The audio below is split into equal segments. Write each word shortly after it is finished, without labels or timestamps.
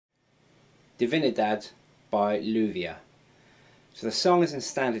Divinidad by Lluvia. So the song is in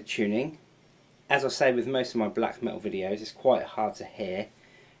standard tuning. As I say with most of my black metal videos, it's quite hard to hear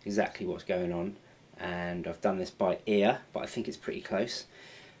exactly what's going on, and I've done this by ear, but I think it's pretty close.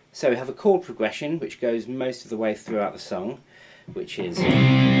 So we have a chord progression which goes most of the way throughout the song, which is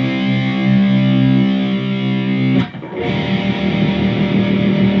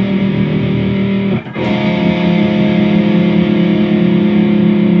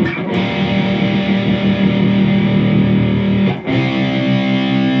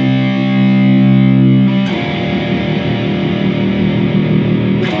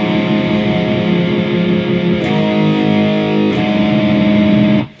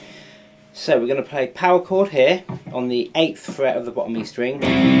so we're going to play power chord here on the 8th fret of the bottom E string.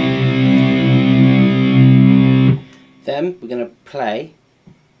 Then we're going to play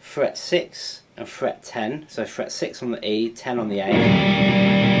fret 6 and fret 10. So fret 6 on the E, 10 on the A.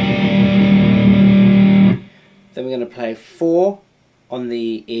 Then we're going to play 4 on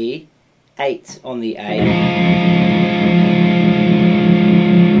the E, 8 on the A.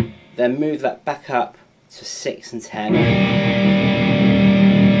 Then move that back up to 6 and 10.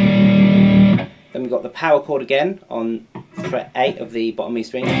 Then we've got the power chord again on fret 8 of the bottom E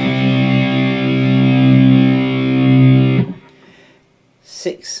string.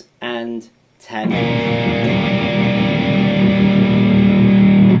 6 and 10.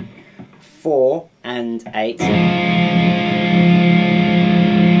 4 and 8.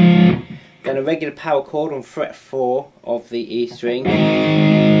 Then a regular power chord on fret 4 of the E string.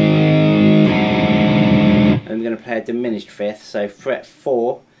 And we're going to play a diminished fifth, so fret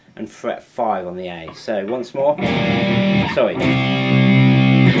 4 and fret 5 on the A. So once more, sorry,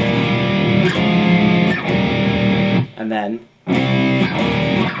 and then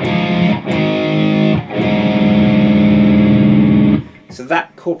so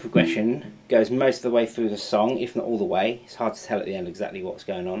that chord progression goes most of the way through the song, if not all the way. It's hard to tell at the end exactly what's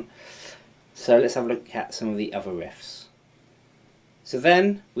going on. So let's have a look at some of the other riffs. So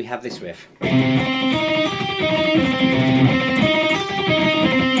then we have this riff.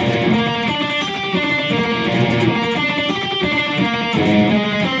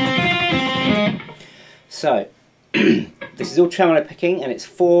 So, this is all tremolo picking, and it's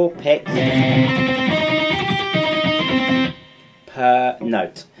 4 picks per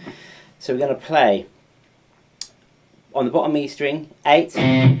note. So we're going to play on the bottom E string 8,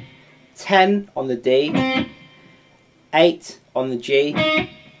 10 on the D, 8 on the G,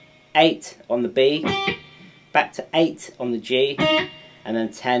 8 on the B, back to 8 on the G, and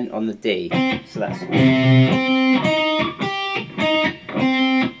then 10 on the D. So that's...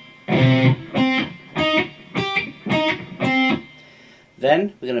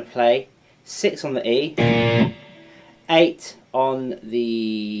 Then we're going to play 6 on the E, 8 on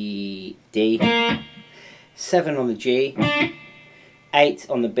the D, 7 on the G, 8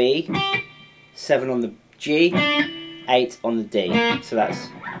 on the B, 7 on the G, 8 on the D. So that's...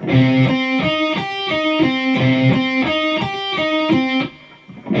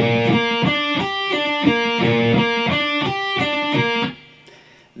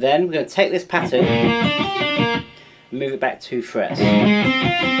 Then we're going to take this pattern and move it back 2 frets.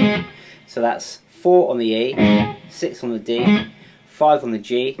 So that's 4 on the E, 6 on the D, 5 on the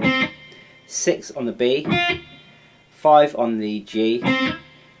G, 6 on the B, 5 on the G,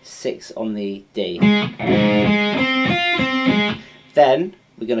 6 on the D. Then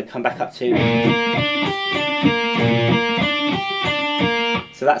we're going to come back up to...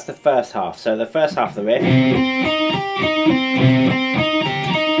 So that's the first half. So the first half of the riff.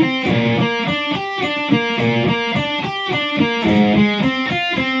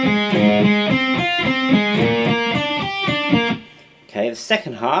 Okay, the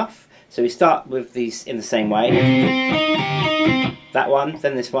second half, so we start with these in the same way. That one,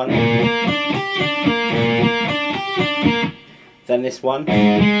 then this one, then this one.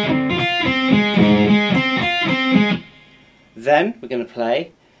 Then we're going to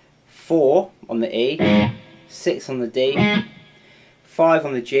play 4 on the E, 6 on the D, 5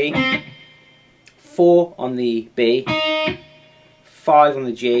 on the G, 4 on the B, 5 on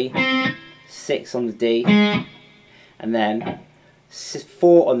the G, 6 on the D, and then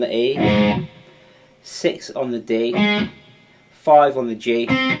 4 on the E, 6 on the D, 5 on the G,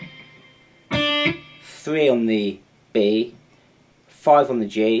 3 on the B, 5 on the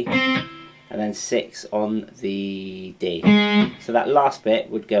G, and then 6 on the D. So that last bit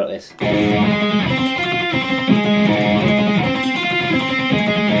would go like this.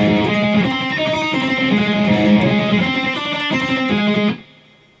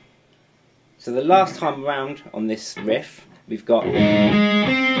 So the last time around on this riff, we've got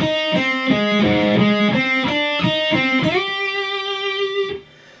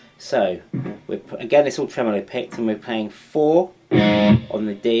So again, it's all tremolo picked, and we're playing 4 on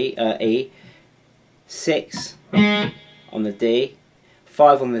the D, E, 6 on the D,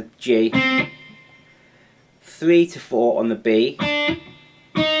 5 on the G, 3 to 4 on the B,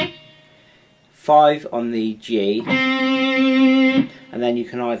 5 on the G, and then you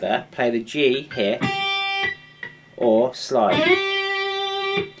can either play the G here or slide.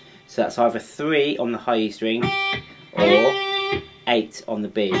 So that's either 3 on the high E string or 8 on the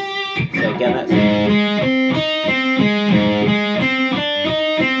B. So again, that's...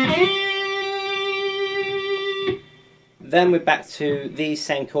 Then we're back to these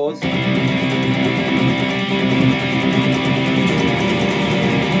same chords.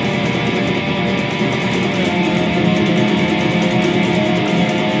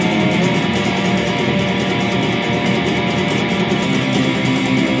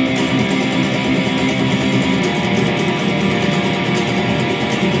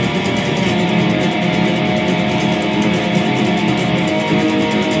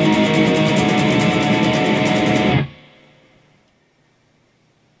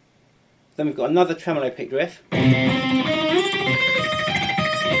 Then we've got another tremolo picked riff.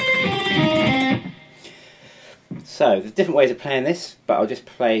 So there's different ways of playing this, but I'll just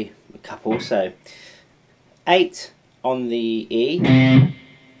play a couple. So 8 on the E,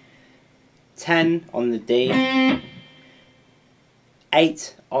 10 on the D,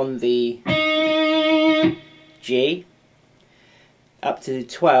 8 on the G, up to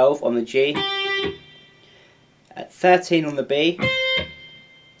 12 on the G, 13 on the B,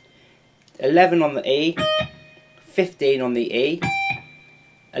 11 on the E, 15 on the E,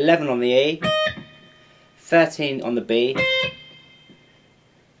 11 on the E, 13 on the B,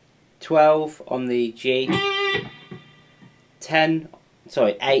 12 on the G, 8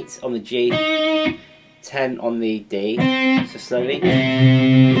 on the G, 10 on the D. So slowly.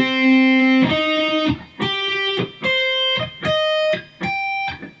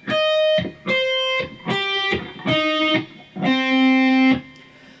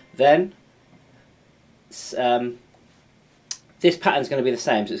 Then this pattern is going to be the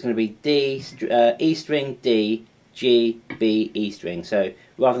same, so it's going to be D, E string, D, G, B, E string. So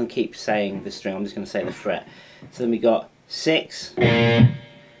rather than keep saying the string, I'm just going to say the fret. So then we got 6, 8,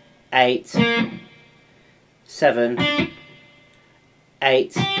 7,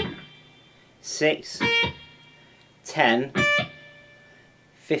 8, 6, 10,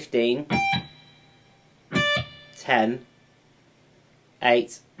 15, 10,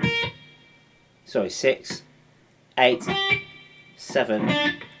 8, 6, 8, 7,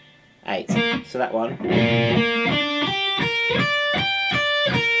 8. So that one.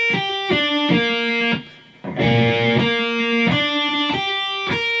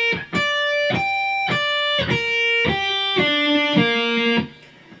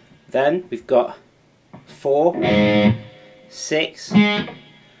 Then we've got 4, 6,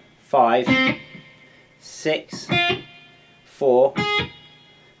 5, 6, 4,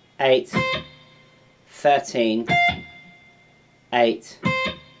 8, 13, 8,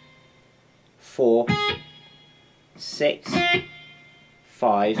 4, 6,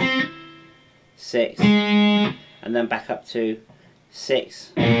 5, 6, and then back up to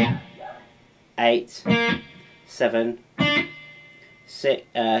 6, 8, 7, 6,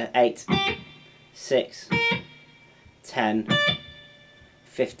 8, 6, 10,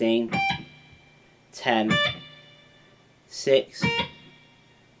 15, 10, 6,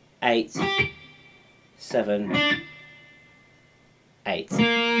 8, 7, 8.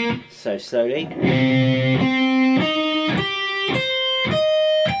 So slowly.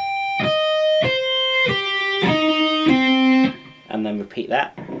 And then repeat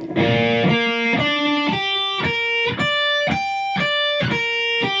that.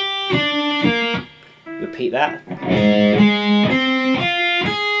 Repeat that.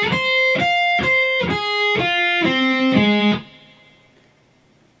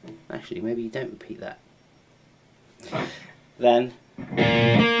 Actually, maybe you don't repeat that. Then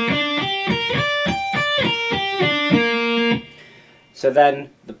so then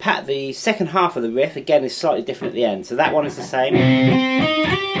the second half of the riff again is slightly different at the end. So that one is the same.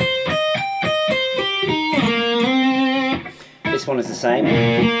 This one is the same.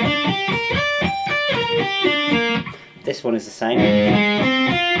 This one is the same.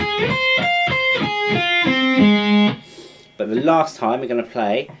 But the last time we're going to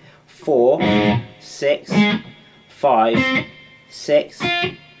play 4, 6, 5, 6,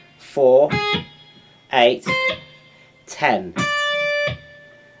 4, 8, 10.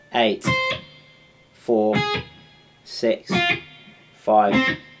 8, 4, 6,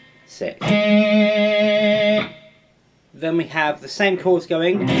 5, 6. Then we have the same chords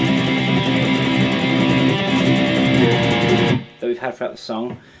going that we've had throughout the song,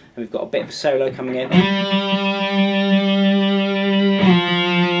 and we've got a bit of a solo coming in.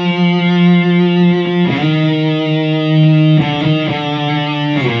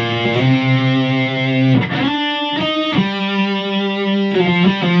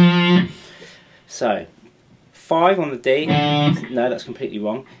 So 5 on the D, no, that's completely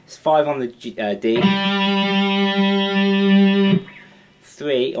wrong. It's 5 on the D,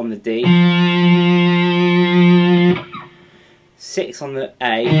 3 on the D, 6 on the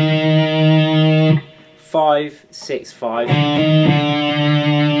A, 5, 6, 5,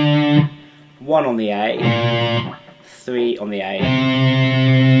 1 on the A, 3 on the A.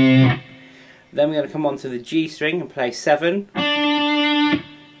 Then we're going to come on to the G string and play 7,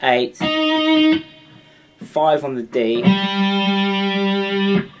 8, 5 on the D,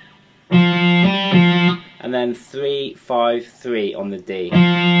 and then 3, 5, 3 on the D.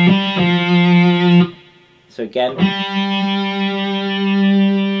 So again.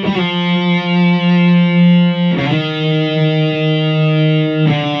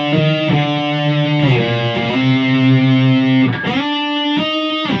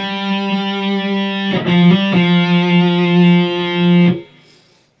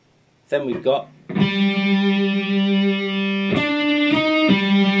 Then we've got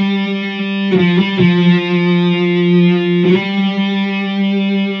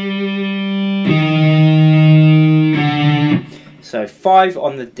so 5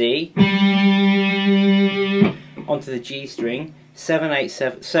 on the D, onto the G string, 7, 8,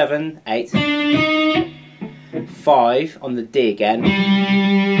 7, 7, 8, 5 on the D again,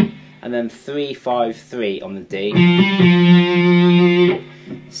 and then 3, 5, 3 on the D,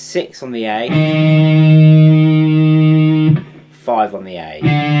 6 on the A, 5 on the A.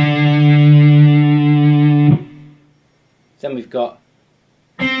 Then we've got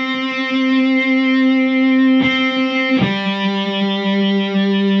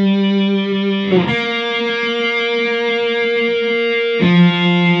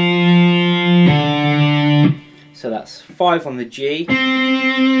so that's 5 on the G, 5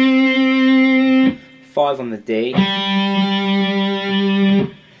 on the D,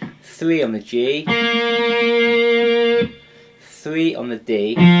 3 on the G, 3 on the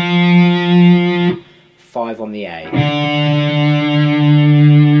D, 5 on the A.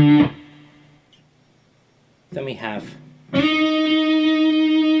 Then we have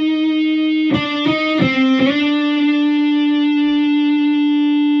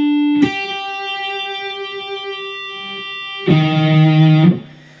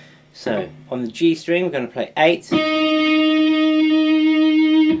so on the G string we're going to play 8,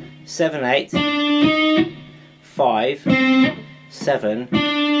 7, 8, 5, 7,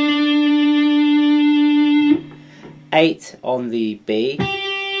 8 on the B,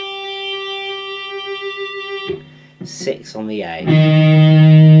 6 on the A.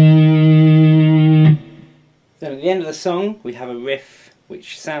 Then at the end of the song we have a riff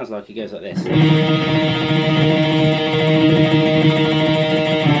which sounds like it goes like this.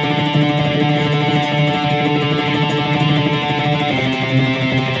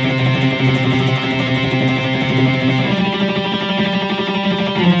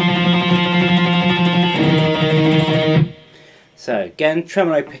 So again,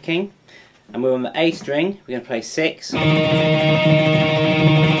 tremolo picking, and we're on the A string, we're going to play 6, 5,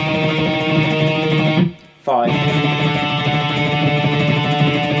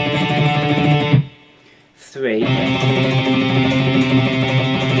 3,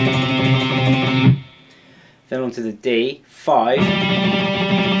 then onto the D, 5,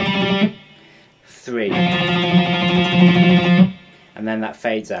 3, and then that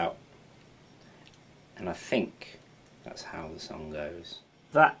fades out. And I think that's how the song goes.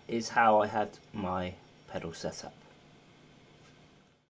 That is how I had my pedal set up.